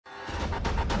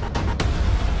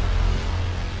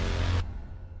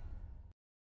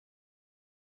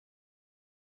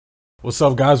What's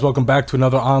up, guys? Welcome back to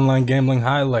another online gambling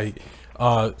highlight.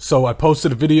 So I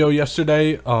posted a video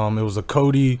yesterday. It was a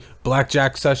Cody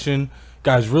Blackjack session.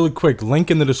 Guys, really quick, link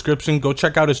in the description. Go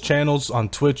check out his channels on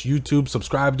Twitch, YouTube.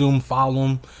 Subscribe to him, follow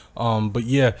him. But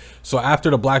yeah, so after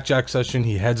the Blackjack session,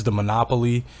 he heads to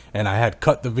Monopoly, and I had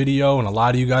cut the video, and a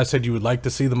lot of you guys said you would like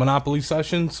to see the Monopoly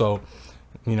session. So,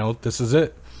 you know, this is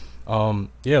it.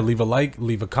 Yeah, leave a like,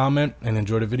 leave a comment, and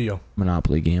enjoy the video.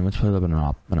 Monopoly game. Let's play the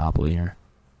Monopoly here.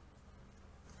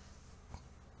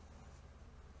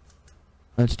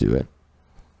 Let's do it.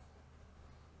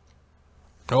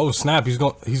 Oh snap! He's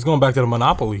going back to the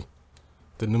Monopoly,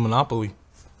 the new Monopoly.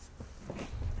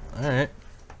 All right,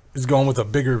 he's going with a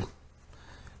bigger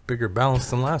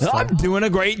balance than last time. I'm doing a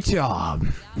great job.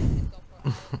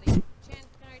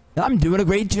 I'm doing a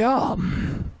great job.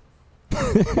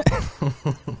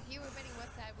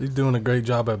 He's doing a great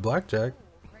job at Blackjack.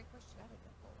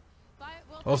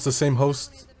 Oh, it's the same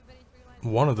host.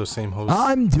 One of the same hosts.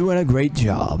 I'm doing a great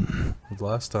job.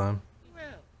 Last time.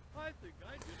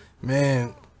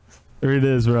 Man. There it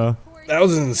is, bro. That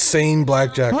was an insane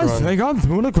Blackjack run. I think I'm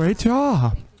doing a great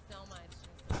job.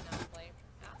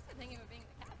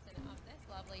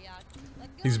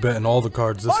 He's betting all the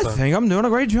cards this time. I think I'm doing a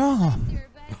great job.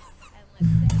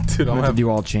 Dude, I'm gonna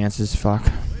do all chances. Fuck.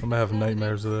 I'm gonna have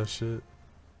nightmares of that shit.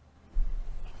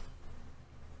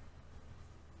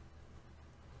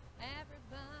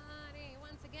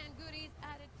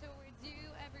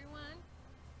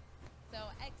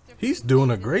 He's doing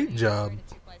a great job.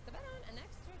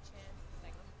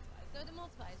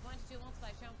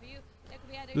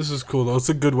 This is cool though. It's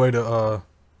a good way to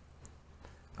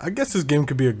I guess this game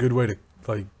could be a good way to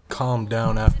like calm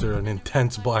down after an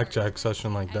intense blackjack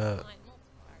session like that.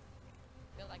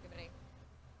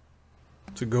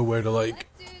 It's a good way to like,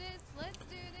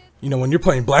 you know, when you're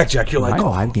playing blackjack, you're like, my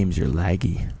live games are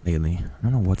laggy lately. I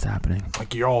don't know what's happening.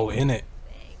 Like you're all in it.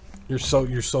 You're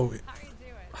so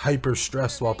hyper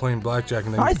stressed while playing blackjack,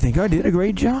 and then I think I did a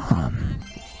great job.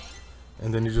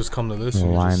 And then you just come to this. The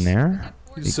line there.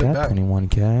 You just sit back.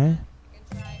 21K.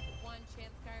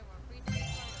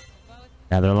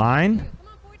 Another line.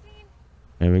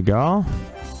 There we go.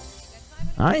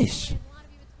 Nice.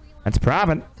 That's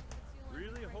profit.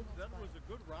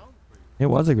 It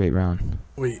was a great round.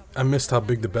 Wait, I missed how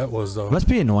big the bet was though. It must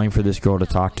be annoying for this girl to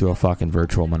talk to a fucking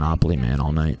virtual Monopoly man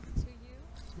all night.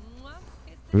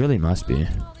 Really must be.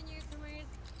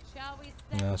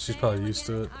 Yeah, she's probably used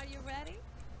to it. Are you ready?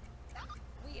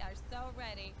 We are so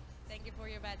ready. Thank you for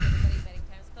your bets, everybody. Betting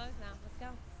time's closed now. Let's go.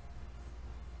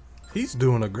 He's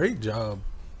doing a great job.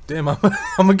 Damn, I'm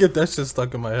gonna get that shit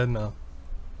stuck in my head now.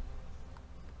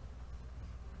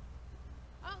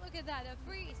 Oh, look at that. A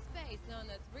free space. No,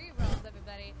 that's 3 rolls,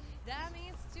 everybody. That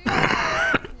means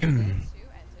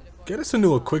 2. Get us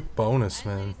into a quick bonus,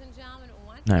 man.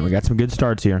 Alright, we got some good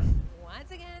starts here.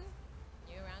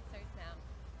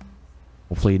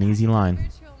 Hopefully an easy line.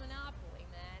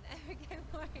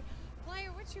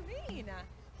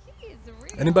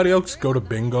 Anybody else go to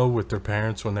bingo with their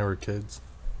parents when they were kids?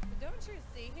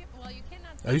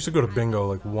 I used to go to bingo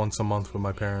like once a month with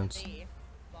my parents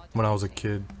when I was a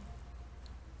kid.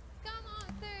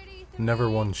 Never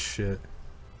won shit.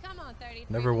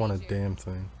 Never won a damn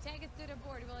thing.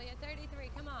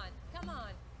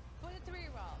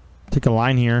 Take a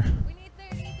line here.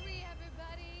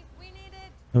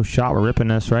 No shot, we're ripping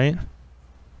this, right?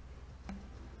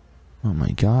 Oh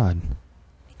my god.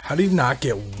 How do you not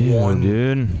get yeah, one?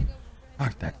 Dude.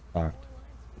 Fuck that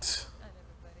fucked.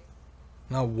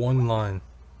 Not one line.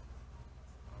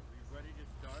 Are we ready to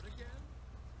start again?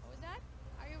 What was that?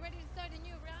 Are you ready to start a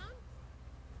new round?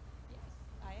 Yes,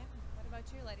 I am. What about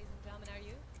you, ladies and gentlemen? Are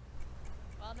you?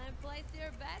 Well then place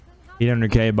your bet on how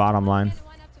 800K bottom line.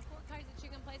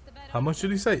 How much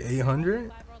did he say?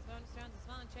 800?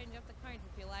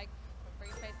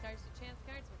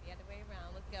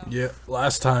 Yeah,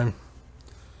 last time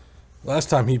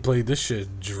he played this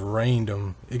shit drained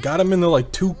him. It got him into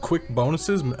like 2 quick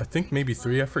bonuses, I think maybe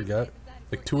 3, I forget.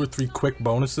 Like 2 or 3 quick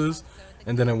bonuses,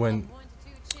 and then it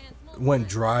went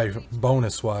dry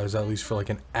bonus wise, at least for like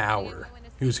an hour.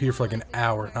 He was here for like an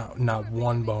hour, not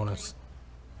one bonus.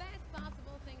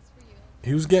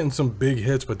 He was getting some big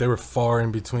hits, but they were far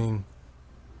in between.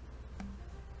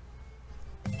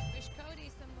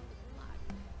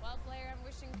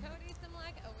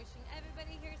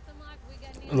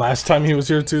 Last time he was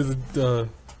here too, the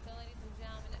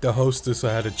hostess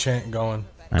had a chant going.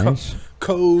 Nice.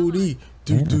 Cody,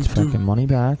 fucking money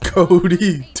back.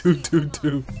 Cody, do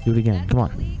it again. Come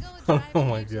on. Oh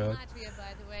my god.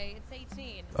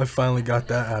 I finally got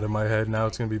that out of my head. Now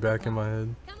it's gonna be back in my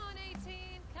head. Come on, 18.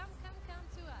 Come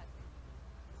to us.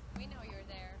 We know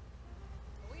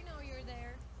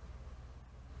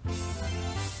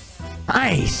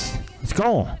Nice. Let's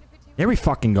go. There we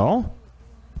fucking go.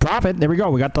 Drop it. There we go.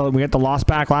 We got the lost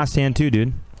back last hand too,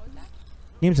 dude.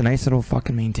 Game's a nice little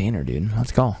fucking maintainer, dude.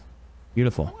 Let's go.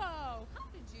 Beautiful.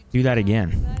 Do that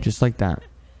again, just like that.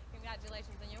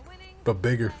 But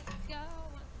bigger.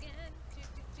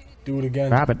 Do it again.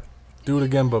 Grab it. Do it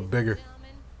again, but bigger.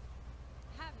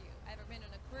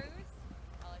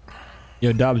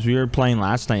 Yo, Dubs, we were playing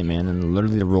last night, man, and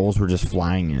literally the rolls were just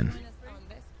flying in.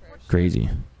 Crazy.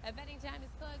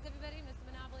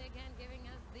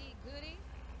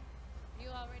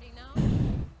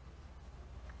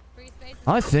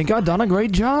 I think I've done a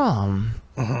great job.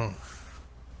 Each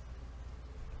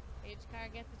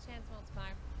card gets a chance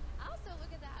multiplier. Also,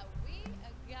 look at that. We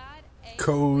got a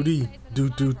Cody, do.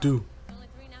 only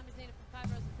 3 numbers needed for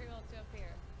 5 rows of pre-rolls to appear.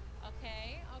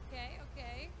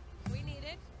 Okay. We need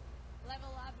it. Level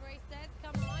up race sets.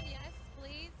 Come on, yes,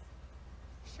 please.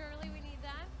 Surely we need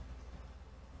that.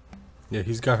 Yeah,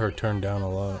 he's got her turned down a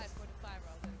lot.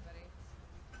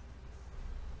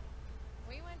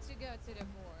 We want to go to the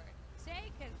board.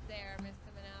 Take us there, Mr.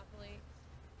 Monopoly.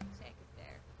 Take us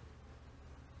there.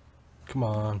 Come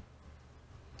on.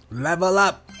 Level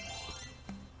up.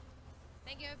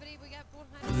 Thank you, everybody. We got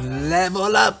 400.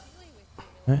 Level up.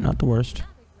 Not the worst.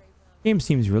 Game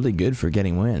seems really good for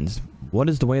getting wins. What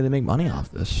is the way they make money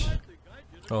off this?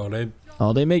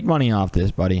 Oh, they make money off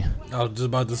this, buddy. I was just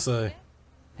about to say.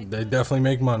 They definitely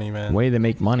make money, The man. way they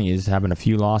make money is having a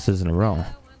few losses in a row.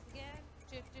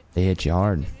 They hit you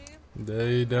hard.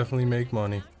 They definitely make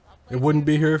money. It wouldn't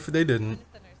be here if they didn't.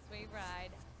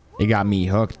 They got me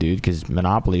hooked, dude, because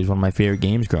Monopoly is one of my favorite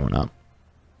games growing up.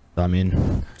 So, I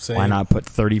mean, Same. why not put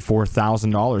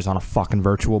 $34,000 on a fucking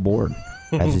virtual board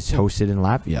as it's hosted in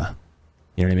Latvia?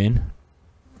 You know what I mean?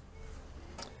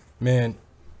 Man,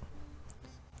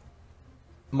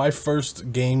 my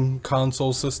first game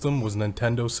console system was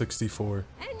Nintendo 64.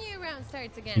 And new round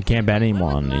starts again. You can't bet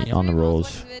anymore on the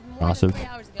rolls. Massive.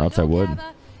 Or else I would.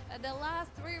 The last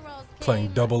 3 rolls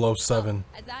Playing came 007.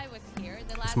 as I was here.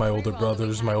 The It's last my 3 older rolls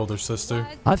brothers, we my had older sister.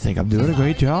 I think I'm doing a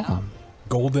great job.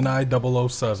 GoldenEye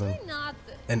 007. not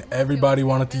And everybody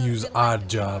wanted to use Odd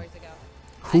Job.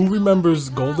 Who remembers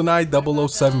GoldenEye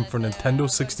 007 for Nintendo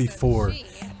 64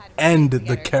 and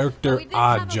the character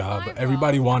Odd Job?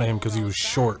 Everybody wanted him because he was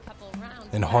short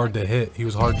and hard to hit. He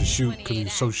was hard to shoot because he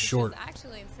was so short.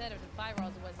 Actually, instead of the 5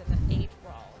 rolls, it was an 8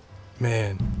 roll.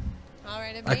 Man, All right, I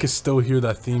everybody. could still hear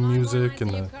that theme Come on, music go on, and see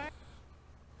the your card.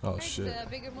 oh shit,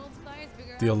 Bigger multipliers,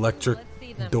 bigger the electric Let's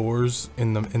see them. doors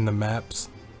in the maps.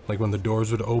 Like when the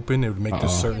doors would open, it would make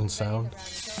this certain sound.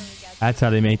 That's how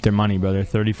they make their money, brother.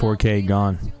 34K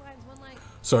gone.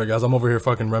 Sorry guys, I'm over here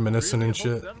fucking reminiscing and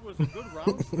shit.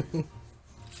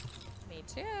 Me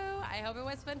too. I hope it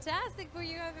was fantastic for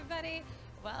you, everybody.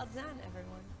 Well done,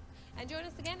 everyone. And join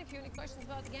us again if you have any questions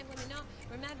about the game. Let me know.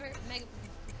 Remember,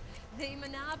 the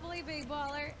Monopoly Big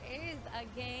Baller is a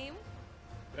game.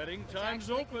 Betting which time's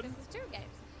actually open. consists of 2 games.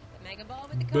 The Mega Ball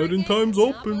with the card Betting game, time's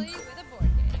and open. Monopoly with a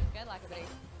board game. Good luck, everybody.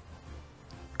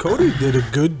 Cody did a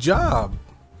good job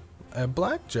at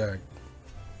Blackjack.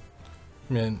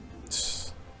 Man,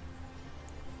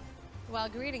 Well,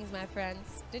 greetings, my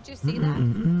friends. Did you see that?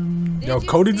 Yo, Did you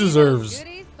Cody see those deserves-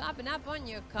 goodies popping up on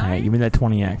your card? Alright, give me that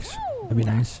 20x. That'd be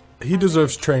nice. he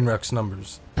deserves Trainwreck's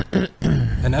numbers.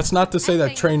 And that's not to say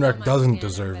that Trainwreck doesn't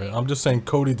deserve it. I'm just saying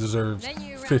Cody deserves Then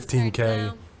you round 15K,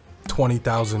 starts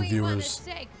 20,000 now. And we wanna viewers.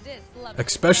 take this lovely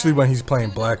Especially when he's prize playing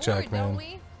to the Blackjack, board, don't man.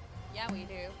 we? Yeah, we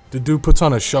do. The dude puts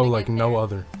on a show like no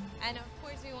other. And of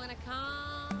course, we want to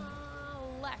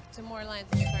collect more lines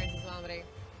in your cards as well, buddy.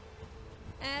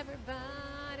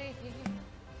 Everybody,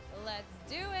 let's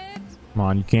do it. Come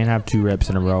on, you can't have 2 rips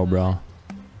in a row, bro.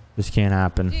 This can't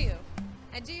happen. Do you?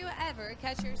 And do you ever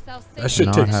catch yourself singing? That shit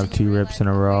Not takes- have 2 rips in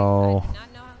a row. I do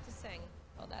not know how to sing.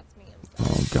 Well, that's me. I'm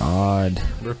sorry. Oh god.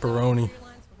 Ripperoni.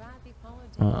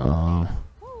 Uh-oh.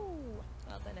 Woo.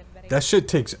 Well done, everybody. That shit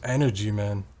takes energy,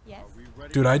 man. Yes.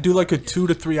 Dude, I do like a 2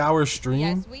 to 3 hour stream.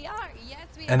 Yes, we are. Yes,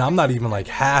 we And are. I'm not even like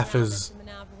half as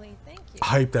Monopoly. Thank you.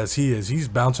 hyped as he is. He's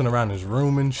bouncing around his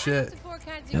room and shit.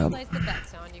 Yep.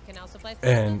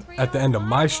 And at the end of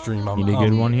my stream, Need a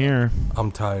good one here.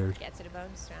 I'm tired.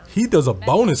 He does a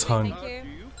bonus hunt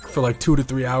for like 2 to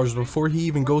 3 hours before he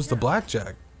even goes to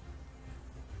Blackjack.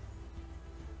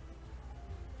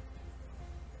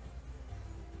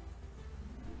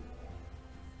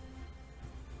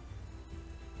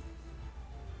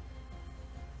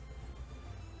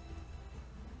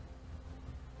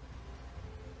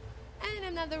 And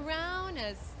another round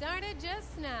has started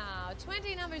just now.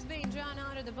 20 numbers being drawn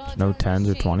out of the ball. No 10s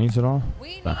or 20s at all?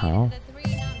 We The need hell? the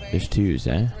 3 numbers. Just 2s,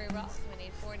 eh? 3 rolls. We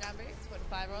need 4 numbers.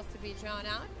 5 rolls to be drawn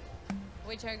out.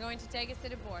 which are going to take us to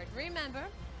the board. Remember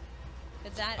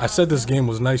that I said this also, game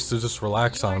was nice to just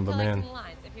relax you are on, but man, collecting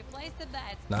lines. If you place the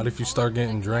bets, not if you start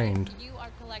getting on the drained. click, you are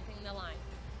collecting the line.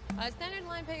 Standard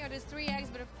line payout is 3x,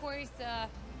 but of course,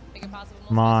 bigger possible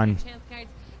Come on. chance cards.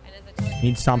 And as I told you,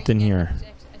 Need something here.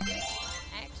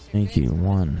 extra Thank you. bids,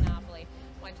 One. Monopoly.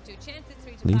 1 to 2 chances,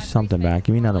 3 to Leave 5 something free back.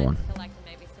 Give me spaces, another lines one. to collect, and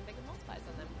maybe some bigger multiplies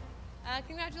on them.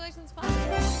 Congratulations, Father.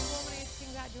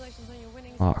 Congratulations on your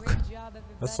winnings. Fuck. Great job,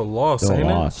 That's a everybody. loss, Still a ain't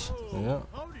loss. it? Yeah.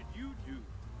 How did you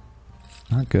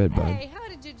do? Not good, bud. Hey, how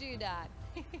did you do that?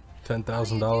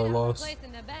 $10,000 loss.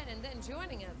 Placing the bet and then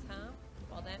joining us, huh?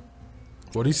 Well then.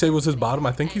 What did he say was his bottom?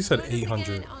 I think he said And join us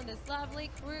 800. again on this lovely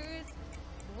cruise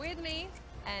with me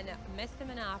and Mr.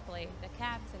 Monopoly, the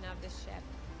captain of the ship.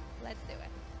 Let's do it.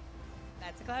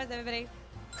 That's a close, everybody.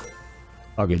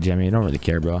 Okay, Jimmy, I don't really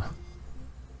care, bro. I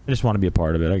just want to be a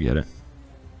part of it. I get it.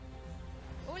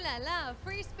 Ooh la la,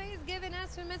 free space given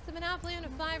us from Mr. Monopoly on the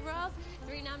 5 rolls.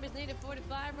 3 numbers needed for the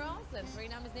 5 rolls and 3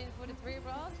 numbers needed for the 3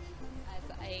 rolls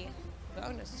as a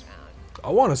bonus round. I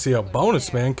want to see a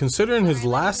bonus, man. Considering his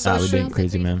last Nah, we session, didn't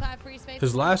crazy, man.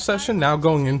 his last session, now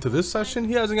going into this session,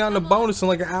 he hasn't gotten a bonus in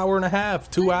like an hour and a half,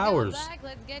 2 hours.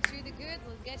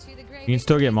 You can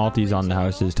still get multis on the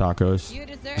houses, tacos.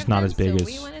 It's not as big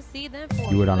as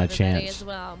you would on a chance.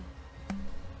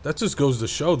 That just goes to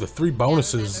show the 3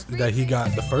 bonuses that he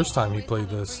got the first time he played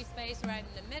this.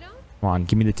 Come on,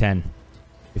 give me the 10.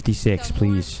 56,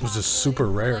 please. It was just super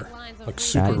rare. Like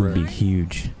super That would be rare.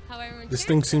 huge. This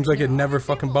thing seems like it never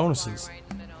fucking bonuses.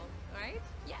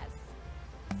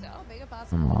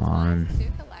 Come on.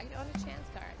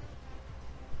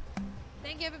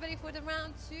 Thank you everybody for the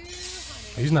round 200.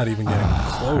 He's not even getting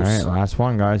All right, close. last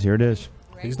one, guys. Here it is.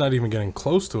 He's not even getting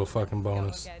close to a fucking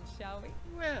bonus. Again, shall we?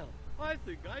 Well, I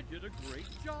think I did a great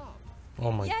job.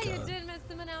 Oh my Yeah, you god. did,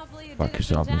 Mr. Monopoly. You Fuck did a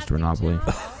yourself, Mr. fantastic Monopoly.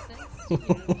 job. Thanks to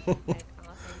you. And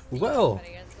awesome. Well,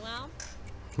 Everybody as well.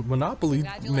 Monopoly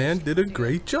man did a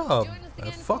great job Join us at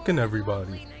again fucking for everybody.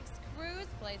 lovely next cruise.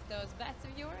 Place those bets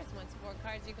of yours. 1 to 4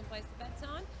 cards you can place the bets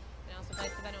on. And also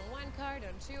place the bet on 1 card,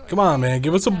 on 2, or Come on, 3. man.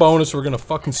 Give us a bonus. We're gonna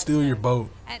fucking steal your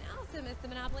boat. And also, Mr.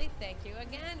 Monopoly, thank you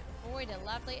again for the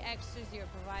lovely extras you're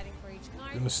providing for each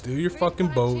card. Gonna steal your 3 to fucking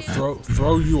 5 boat. chance,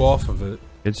 Throw you off of it.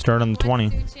 Good start on the 1 to 20.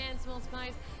 2 chance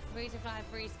multipliers, 3 to 5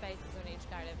 free spaces on each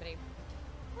card, everybody.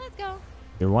 Let's go.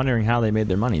 You're wondering how they made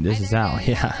their money. This is how.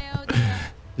 Yeah.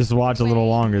 Just watch a little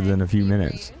longer than a few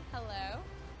minutes. Hello.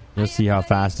 You'll see how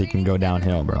fast it can go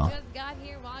downhill, bro. Just got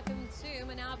here. Welcome to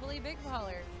Monopoly Big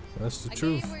Baller. That's the A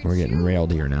truth. game where We're getting 2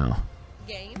 railed here now.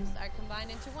 games are combined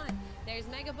into 1. There's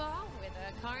Mega Ball with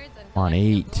cards and On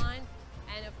collection of 8. lines,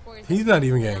 and of course He's not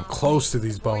even getting Monopoly. close to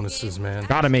these Board bonuses, game man.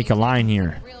 Gotta make a line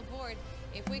here. Real board.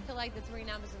 If we collect the 3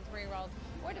 numbers and 3 rolls,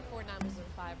 or the 4 numbers and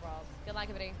 5 rolls. Good luck,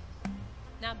 everybody.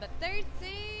 Number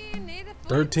 13. Need the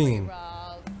 13. rolls.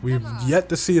 We've Come on. yet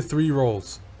to see a 3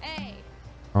 rolls. Hey.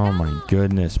 Oh my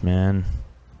goodness, man.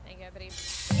 Thank you, everybody.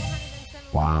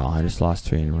 Wow, I just lost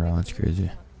 3 in a row. That's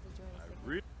crazy.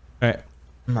 Alright,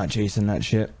 I'm not chasing that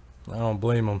shit. I don't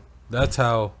blame him. That's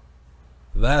how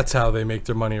they make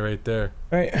their money right there.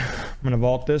 Alright, I'm gonna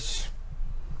vault this.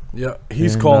 Yeah,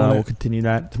 he's and, calling We'll it. continue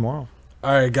that tomorrow.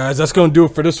 All right, guys, that's going to do it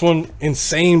for this one.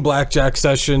 Insane blackjack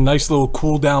session. Nice little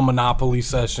cool down Monopoly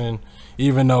session.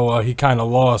 Even though he kind of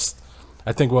lost,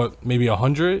 I think, what, maybe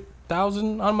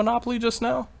 100,000 on Monopoly just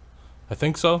now? I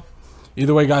think so.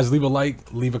 Either way, guys, leave a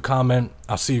like, leave a comment.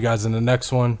 I'll see you guys in the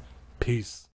next one. Peace.